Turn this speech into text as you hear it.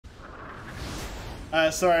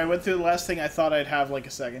Sorry, I went through the last thing. I thought I'd have like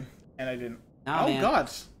a second, and I didn't. Nah, oh man. God,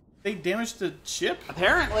 they damaged the ship?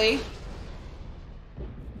 Apparently.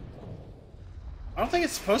 I don't think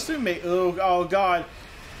it's supposed to be oh God.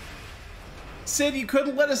 Sid, you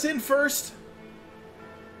couldn't let us in first?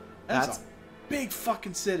 That's a big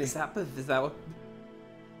fucking city. Is that what...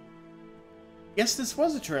 Yes, this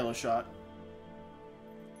was a trailer shot.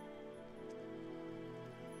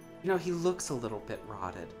 You know, he looks a little bit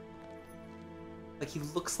rotted. Like, he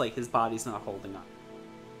looks like his body's not holding up.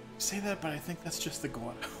 You say that, but I think that's just the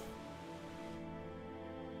guano.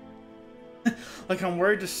 Like, I'm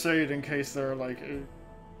worried to say it in case they're like...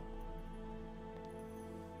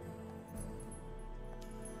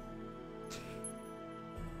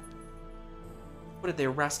 What, did they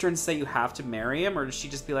arrest her and say you have to marry him? Or did she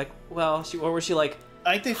just be like, well, or was she like...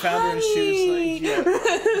 I think they found her and she was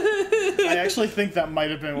like, yeah. I actually think that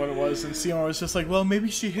might have been what it was. And Seymour was just like, well, maybe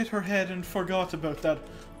she hit her head and forgot about that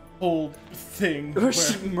whole thing. Or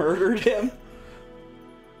she murdered him.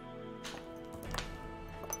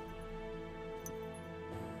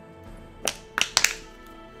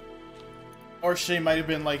 Or she might have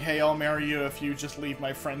been like, hey, I'll marry you if you just leave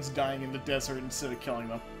my friends dying in the desert instead of killing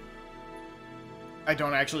them. I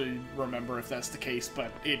don't actually remember if that's the case,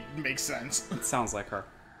 but it makes sense. It sounds like her.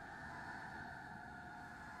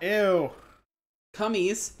 Ew.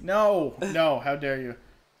 Cummies. No. No, how dare you.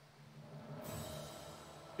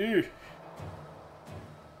 Ew.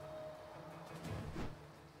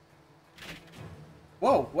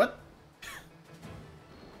 Whoa, what?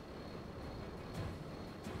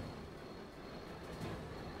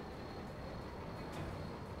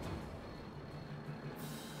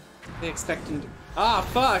 They expect him to... Ah,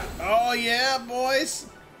 fuck! Oh yeah, boys!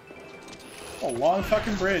 A long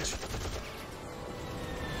fucking bridge.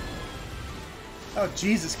 Oh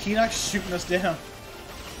Jesus, Keenock's shooting us down.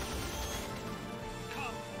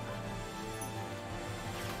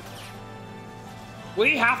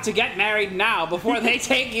 We have to get married now before they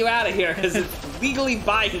take you out of here, because it's legally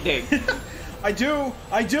binding. I do!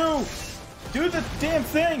 Do the damn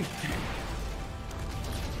thing!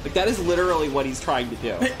 Like, that is literally what he's trying to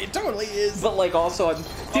do. It totally is. But, like, also, I'm...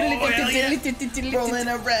 Rolling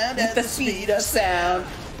around at the speed of sound.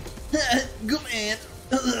 Go man.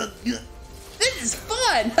 This is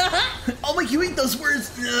fun! I'll make you eat those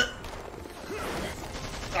words.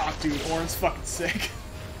 Oh, dude, Orin's fucking sick.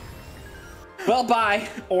 Well, bye.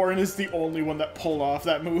 Orin is the only one that pulled off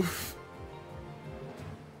that move.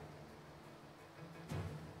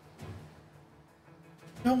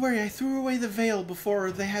 Don't worry, I threw away the veil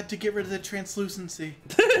before they had to get rid of the translucency.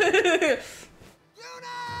 Yuna!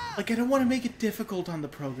 Like, I don't want to make it difficult on the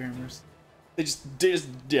programmers. They're just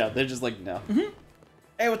like, no. Mm-hmm.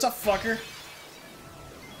 Hey, what's up, fucker?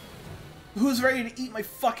 Who's ready to eat my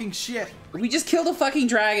fucking shit? We just killed a fucking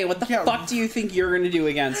dragon. What the fuck do you think you're gonna do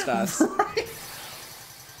against us? Right?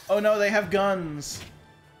 Oh no, they have guns.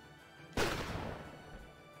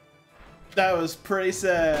 That was pretty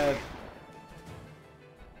sad.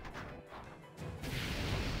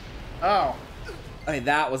 Oh. Okay,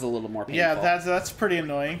 that was a little more painful. Yeah, that's pretty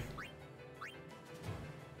annoying.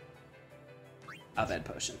 A bed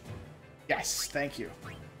potion. Yes, thank you.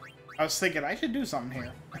 I was thinking I should do something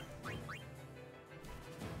here.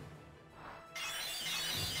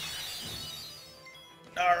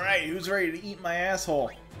 Alright, who's ready to eat my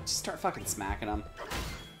asshole? Just start fucking smacking him.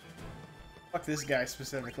 Fuck this guy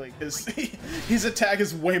specifically, because his attack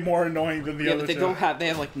is way more annoying than the other but two. they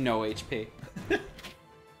have like no HP.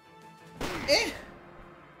 Eh.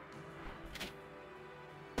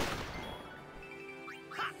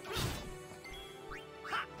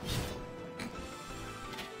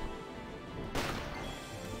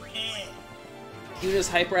 Yuna's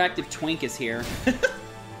hyperactive Twink is here.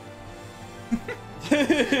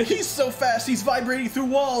 He's so fast, he's vibrating through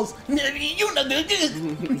walls. Hell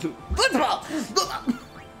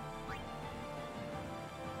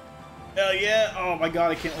yeah! Oh my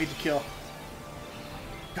god, I can't wait to kill.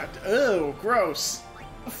 God, oh, gross. What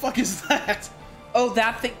the fuck is that? Oh,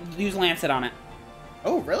 that thing. Use Lancet on it.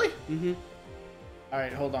 Oh, really? Mm-hmm.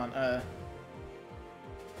 Alright, hold on.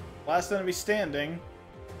 Last enemy standing.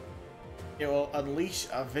 It will unleash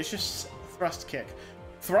a vicious thrust kick.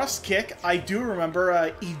 Thrust kick, I do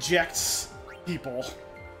remember, ejects people.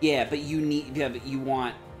 Yeah, but you need. Yeah, but you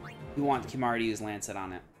want Kimahri to use Lancet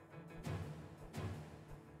on it.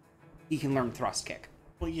 He can learn thrust kick.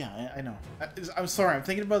 Well, yeah, I know. I'm sorry, I'm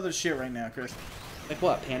thinking about this shit right now, Chris. Like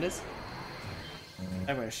what? Pandas?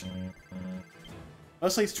 I wish.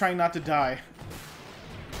 Mostly he's trying not to die.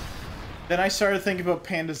 Then I started thinking about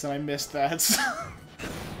pandas and I missed that.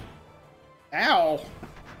 Ow!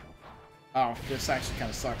 Oh, this actually kind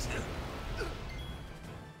of sucks.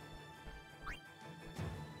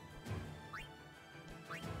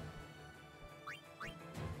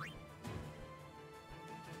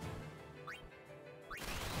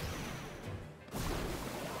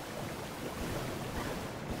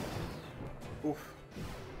 Oof.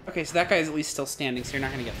 Okay, so that guy's at least still standing, so you're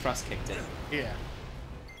not gonna get thrust kicked in. Yeah.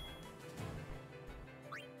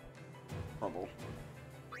 Trouble.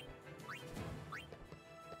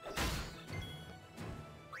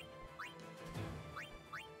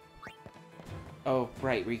 Oh,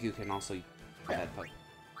 right, Riku can also use that poke.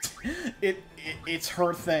 It's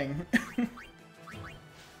her thing.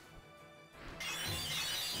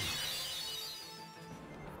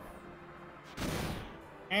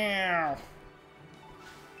 Ow.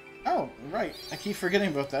 Oh, right. I keep forgetting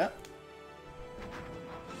about that.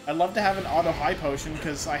 I'd love to have an auto high potion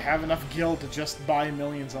because I have enough gil to just buy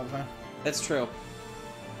millions of them. That's true.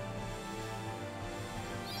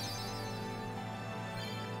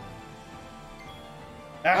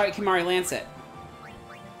 Ah. Alright, Kimari, lance it.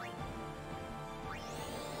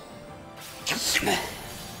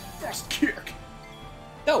 Frost kick.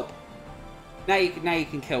 Dope. Now you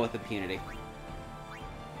can kill with impunity.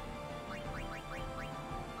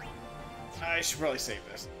 I should probably save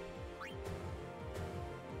this.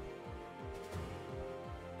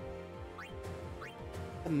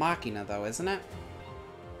 The Machina, though, isn't it?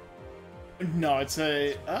 No, it's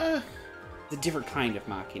a... It's a different kind of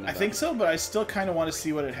Machina, I think so, but I still kind of want to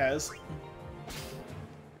see what it has.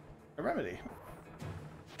 A remedy.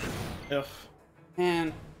 Ugh.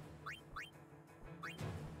 Man.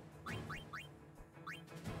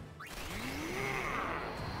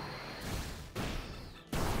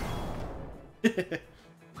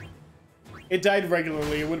 It died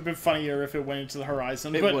regularly. It would have been funnier if it went into the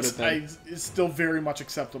horizon, It but would have been. it's still very much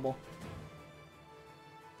acceptable.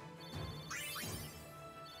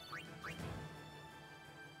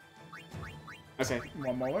 Okay.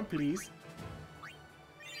 One moment, please.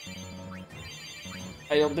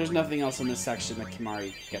 There's nothing else in this section that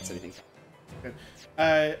Kimari gets anything.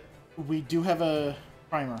 Good. We do have a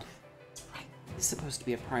primer. Right. There's supposed to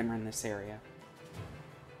be a primer in this area.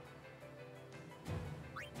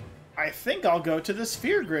 I think I'll go to the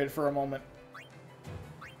sphere grid for a moment.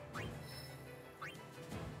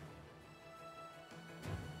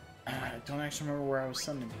 I don't actually remember where I was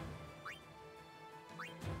sending.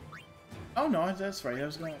 Oh no, that's right. I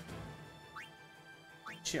was going.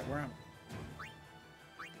 Shit, where am I?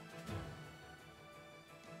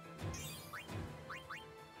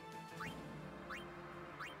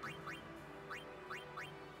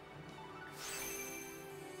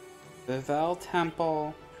 The Vel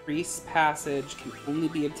Temple Priest's Passage can only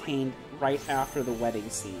be obtained right after the wedding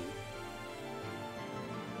scene.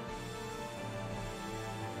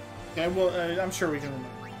 Okay, well, I'm sure we can remember.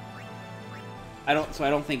 I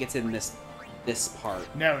don't think it's in this part.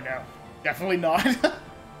 No, definitely not.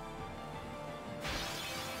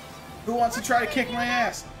 Who wants to try to kick my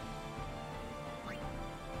ass?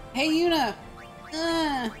 Hey, Yuna!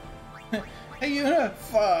 Hey, Yuna!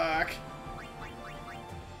 Fuck!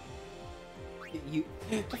 You...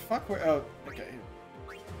 What the fuck? Oh, okay.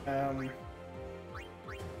 I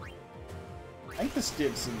think this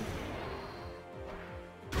did some...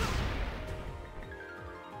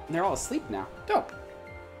 They're all asleep now. Dope.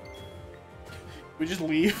 We just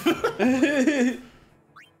leave.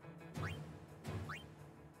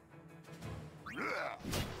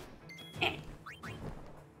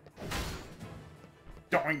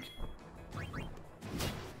 Doink.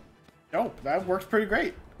 Dope. That works pretty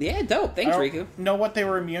great. Yeah, dope. Thanks, Riku. Know what they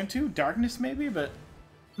were immune to? Darkness, maybe, but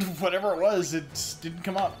whatever it was, it just didn't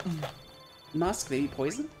come up. Musk, maybe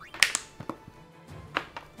poison?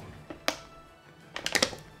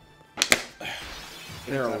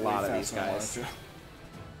 There are a lot of these guys.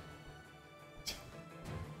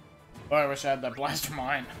 Oh, I wish I had that blaster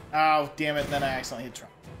mine. Oh, damn it, then I accidentally hit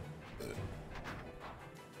Trump.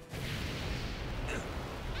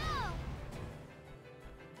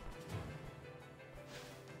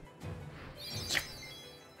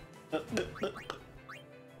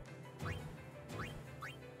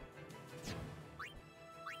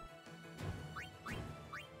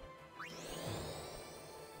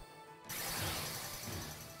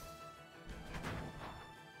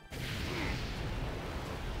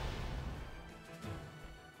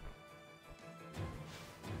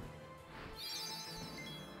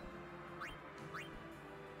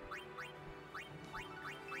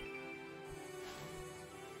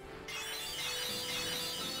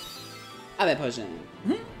 Ah, that potion.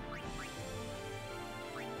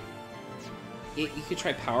 You could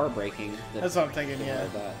try power breaking. That's what I'm thinking, yeah.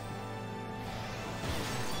 That.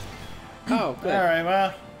 Oh, good. Alright,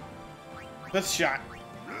 well. Good shot.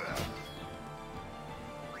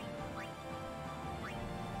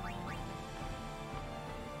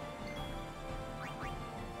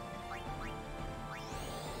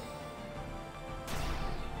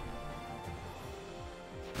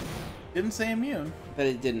 Didn't say immune. But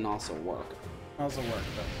it didn't also work. Also worked,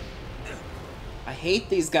 though. I hate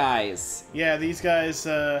these guys. Yeah, these guys,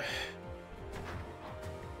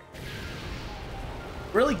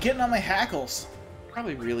 really getting on my hackles.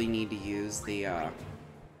 Probably really need to use the,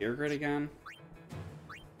 Gear Grid again.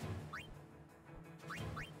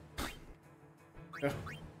 Ugh.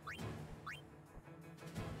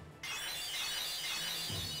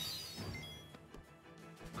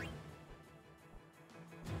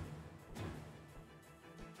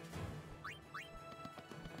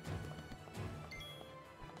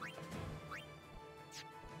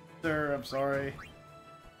 Sir, I'm sorry.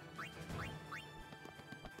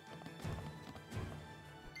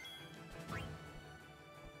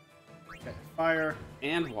 Okay, fire.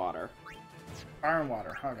 And water. Fire and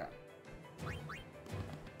water, okay.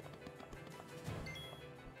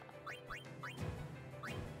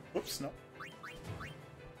 Whoops, no.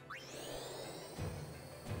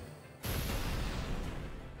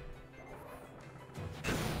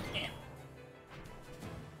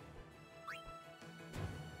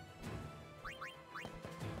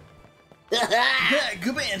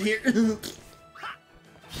 Good band here. Dude.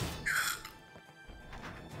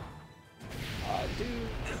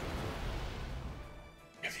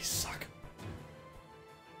 If you suck.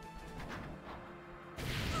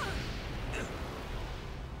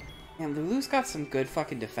 Man, Lulu's got some good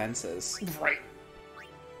fucking defenses. Right.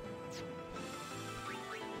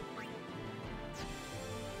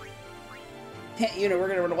 Yuna, we're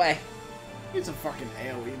gonna run away. Need some fucking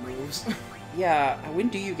AoE moves. Yeah, when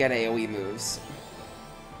do you get AoE moves?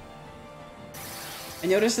 I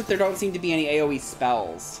noticed that there don't seem to be any AoE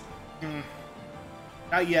spells.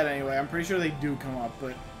 Not yet, anyway. I'm pretty sure they do come up,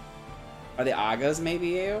 but Are the Agas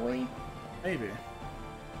maybe AoE? maybe.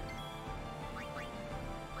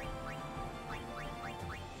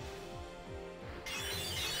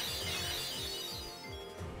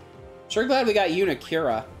 Sure glad we got Yuna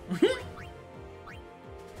Kira.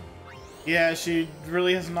 Yeah, she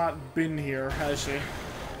really has not been here, has she?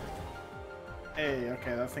 Hey,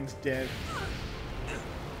 okay, that thing's dead.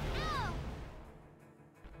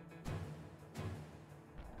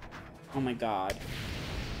 Oh my god.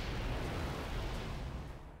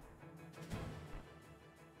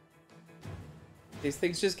 These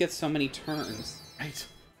things just get so many turns. Right.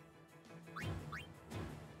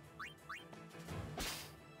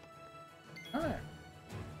 Alright.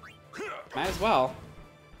 Might as well.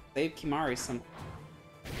 Save Kimari some.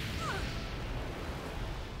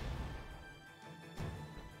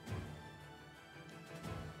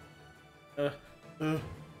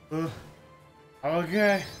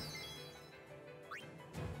 Okay.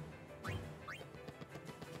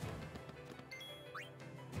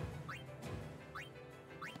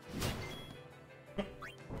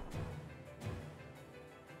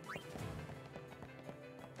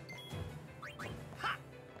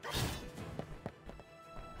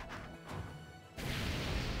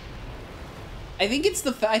 I think it's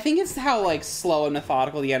I think it's how like slow and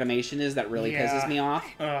methodical the animation is that really pisses me off.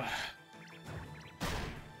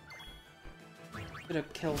 Could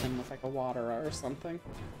have killed him with like a water or something.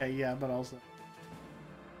 Okay, yeah, but also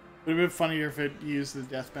would have been funnier if it used the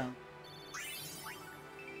deathbound.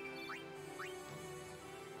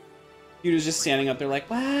 He was just standing up there like,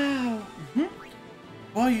 wow.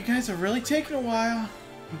 Well, you guys are really taking a while.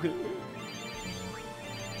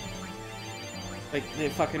 Like they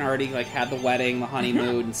fucking already like had the wedding, the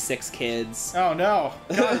honeymoon, and 6 kids. Oh no!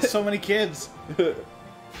 God, so many kids. Kind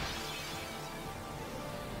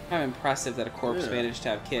of impressive that a corpse Yeah. managed to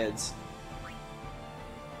have kids.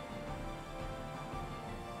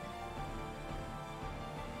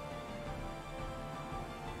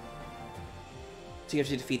 So you have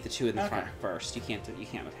to defeat the 2 in the front first. You can't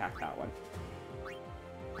attack that one.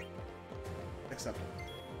 Accept it.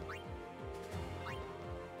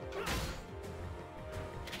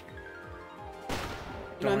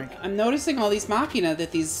 You know, I'm noticing all these machina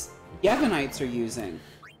that these Yevonites are using.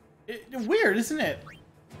 Weird, isn't it?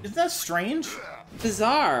 Isn't that strange?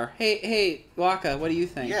 Bizarre. Hey, Waka, what do you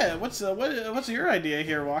think? Yeah, what's your idea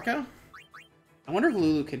here, Waka? I wonder if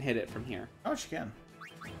Lulu can hit it from here. Oh, she can.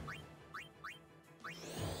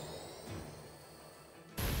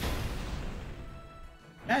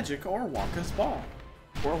 Magic or Waka's ball.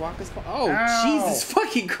 Or Waka's ball. Oh, Ow. Jesus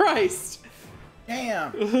fucking Christ!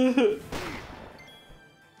 Damn.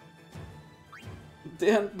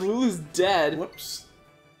 Damn, Lulu's dead. Whoops.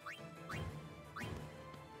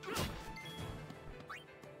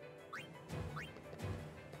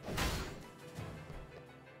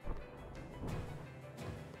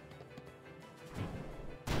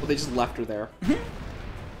 Well, they just left her there.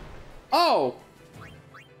 Oh!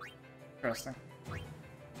 Interesting.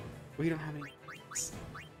 We don't have any.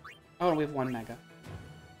 Oh, we have 1 mega.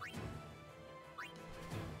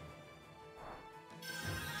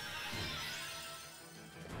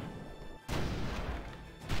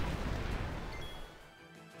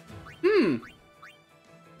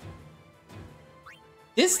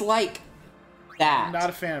 Dislike that. Not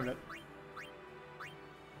a fan of it.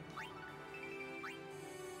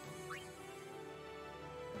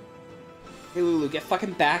 Hey, Lulu, get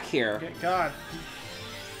fucking back here. Get God.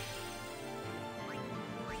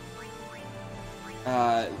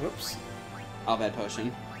 Whoops. Alvad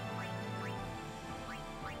potion.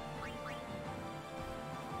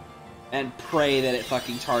 And pray that it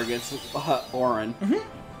fucking targets Orin.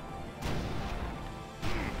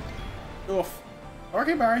 Oof.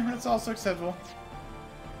 Okay, Barry, that's also acceptable.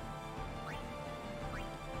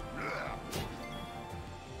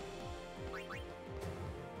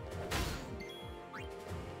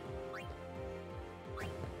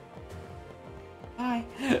 Bye.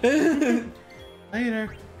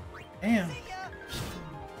 Later. Damn.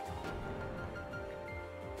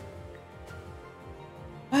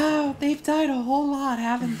 Wow, they've died a whole lot,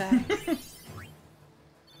 haven't they?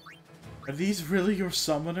 Are these really your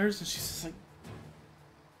summoners? And she's just like...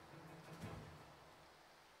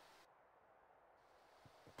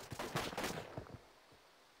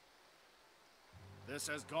 This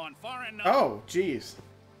has gone far enough. Oh, jeez.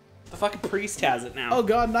 The fucking priest has it now. Oh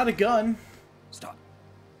God, not a gun. Stop.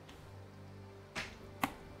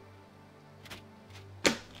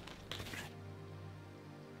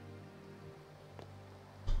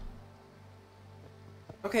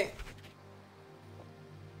 Okay.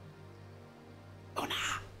 Oh nah.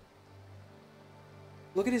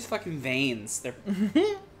 Look at his fucking veins. They're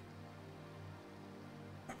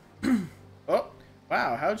Oh,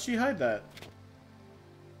 wow, how'd she hide that?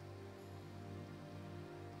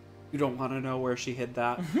 You don't want to know where she hid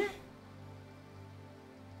that.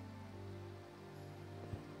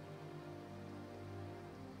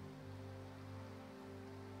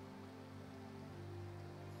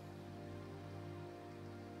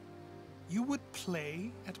 You would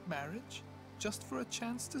play at marriage just for a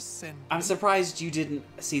chance to send me? I'm surprised you didn't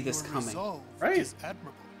see this Your coming. resolve Right. is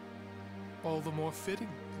admirable. All the more fitting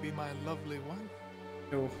to be my lovely wife.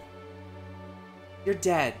 Oh. You're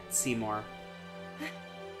dead, Seymour.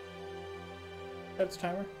 That's the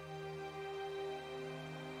timer.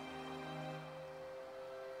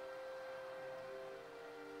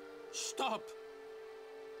 Stop!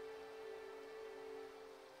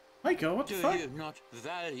 Michael, what the Do fuck? you not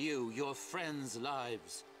value your friends'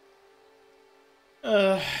 lives?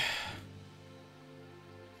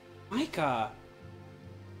 Micah.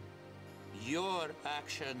 Your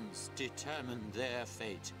actions determine their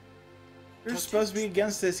fate. You're supposed to be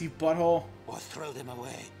against this, you butthole. Or throw them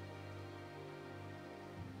away.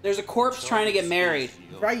 There's a corpse trying to get married. Choice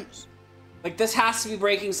is yours. Right. Like, this has to be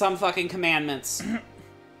breaking some fucking commandments.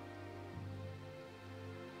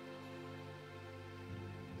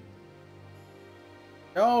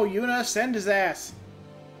 No, Yuna, send his ass.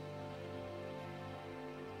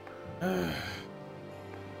 Wow,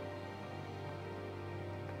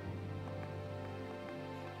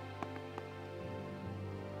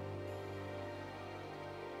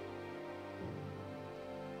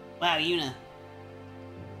 Yuna.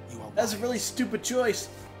 You are That's a wise. really stupid choice.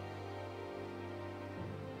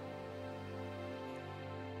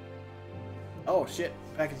 Oh shit,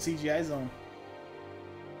 back in CGI zone.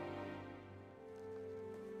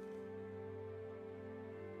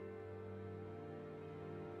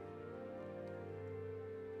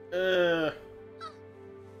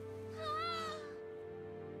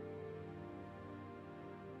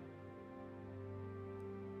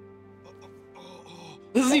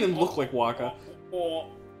 This doesn't even look like Waka. Oh.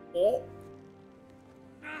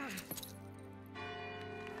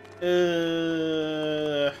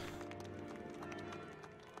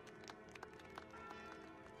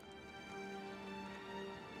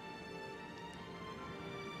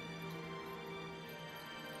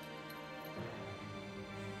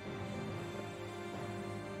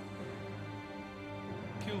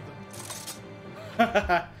 Kill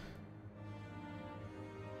them.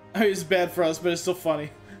 I mean, it's bad for us, but it's still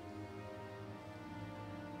funny.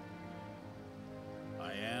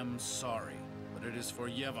 I am sorry, but it is for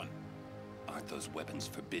Yevon. Aren't those weapons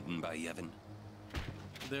forbidden by Yevon?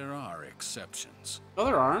 There are exceptions. No,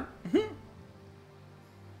 there aren't.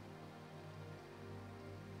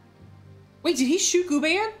 Wait, did he shoot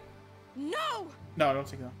Guban? No! No, I don't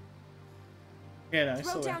think so. Yeah, no, Throw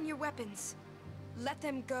still down your weapons. Let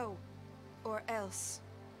them go. Or else.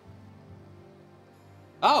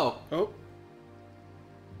 Oh. Oh.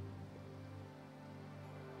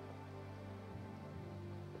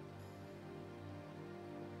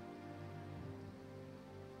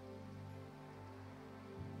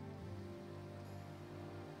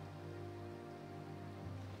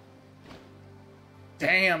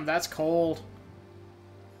 Damn, that's cold.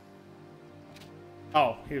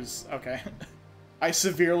 Oh, he was... okay. I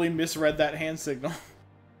severely misread that hand signal.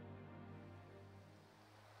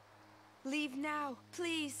 Leave now,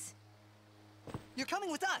 please. You're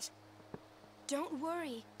coming with us. Don't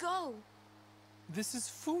worry. Go. This is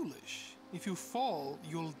foolish. If you fall,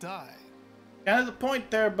 you'll die. Kind of the point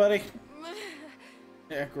there, buddy.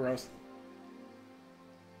 Yeah, gross.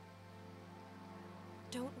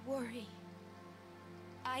 Don't worry.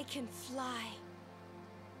 I can fly.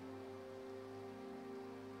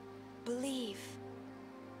 Believe.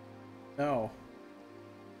 No.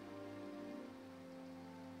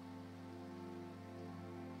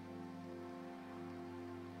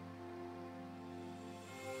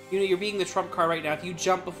 You know, you're being the trump card right now. If you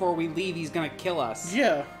jump before we leave, he's gonna kill us.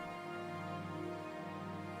 Yeah.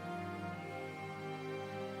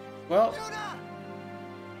 Well... Yuna!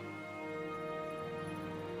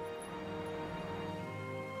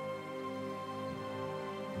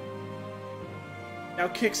 now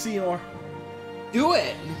kick Seymour. Do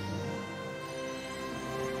it!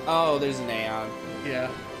 Oh, there's an Aeon. Yeah.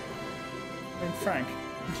 And Frank.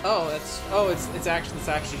 Oh, it's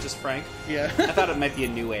actually just Frank. Yeah. I thought it might be a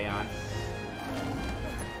new Aeon.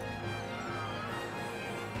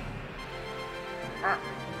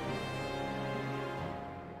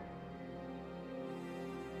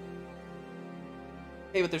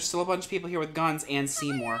 Hey, but there's still a bunch of people here with guns and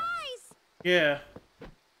Seymour. Yeah.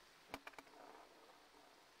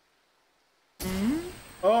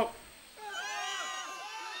 Oh.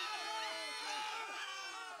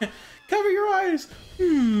 Cover your eyes.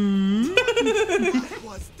 What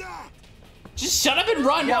was that? Just shut up and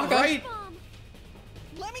run, Yeah, Waka. right.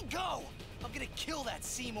 Let me go. I'm gonna kill that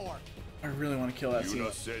Seymour. I really want to kill that Seymour.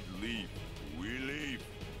 Yuna said leave. We leave.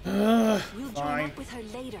 We'll join Fine. up with her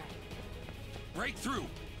later. Break through.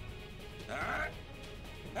 Ah.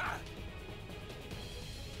 Ah.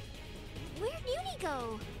 Where'd Yuni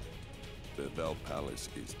go? The Vel Palace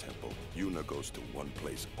is temple. Yuna goes to one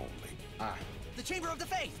place only. Ah. The Chamber of the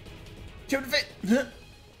Faith. Chamber of Fate.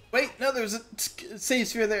 Wait, no, there's a save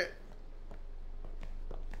sphere there.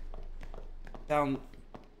 Down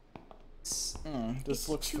This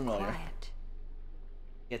looks Too familiar. quiet.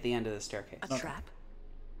 at the end of the staircase. A trap?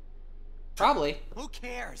 Probably. Who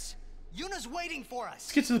cares? Yuna's waiting for us.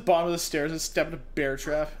 Let's get to the bottom of the stairs and step in a bear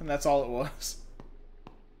trap, and that's all it was.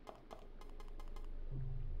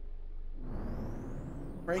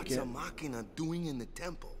 Break What's it. a Machina doing in the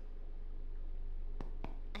temple?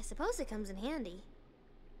 I suppose it comes in handy.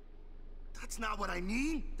 That's not what I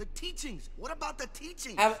mean. The teachings. What about the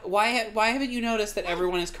teachings? Why haven't you noticed that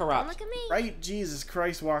everyone is Don't corrupt? look at me. Right? Jesus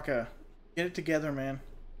Christ, Waka. Get it together, man.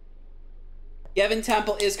 Yevon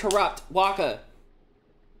Temple is corrupt. Waka.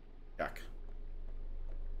 Yuck.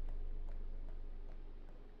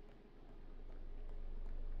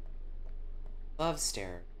 Love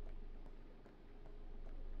stare.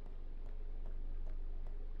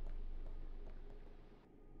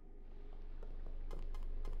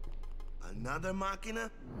 Another Machina?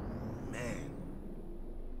 Man.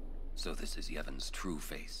 So this is Yevon's true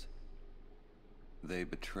face. They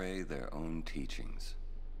betray their own teachings.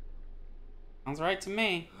 Sounds right to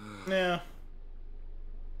me. Yeah.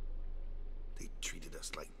 They treated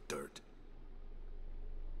us like dirt.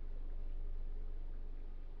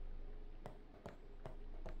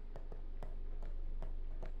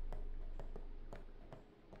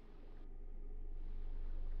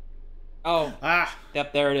 Oh. Ah.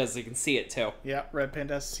 Yep, there it is. You can see it too. Yeah, Red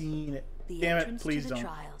Panda's seen it. The Damn it, entrance please to the don't.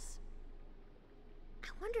 trials. I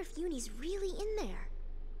wonder if Yuni's really in there.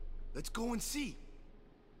 Let's go and see.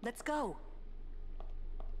 Let's go.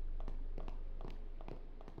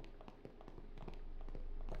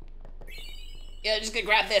 Yeah, just gonna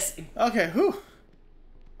grab this. Okay, whew.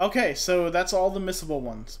 Okay, so that's all the missable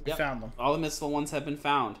ones. We Yep. found them. All the missile ones have been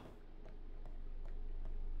found.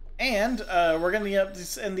 And we're going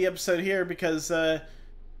to end the episode here because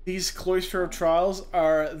these Cloister of Trials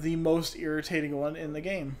are the most irritating one in the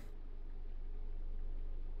game.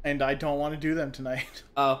 And I don't want to do them tonight.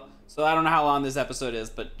 Oh, so I don't know how long this episode is,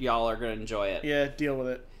 but y'all are gonna enjoy it. Yeah, deal with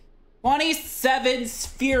it. 27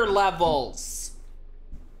 sphere levels.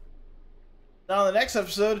 Now, the next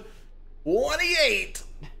episode, 28.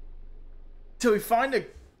 Till we find a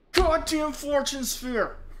goddamn fortune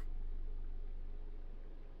sphere.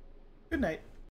 Good night.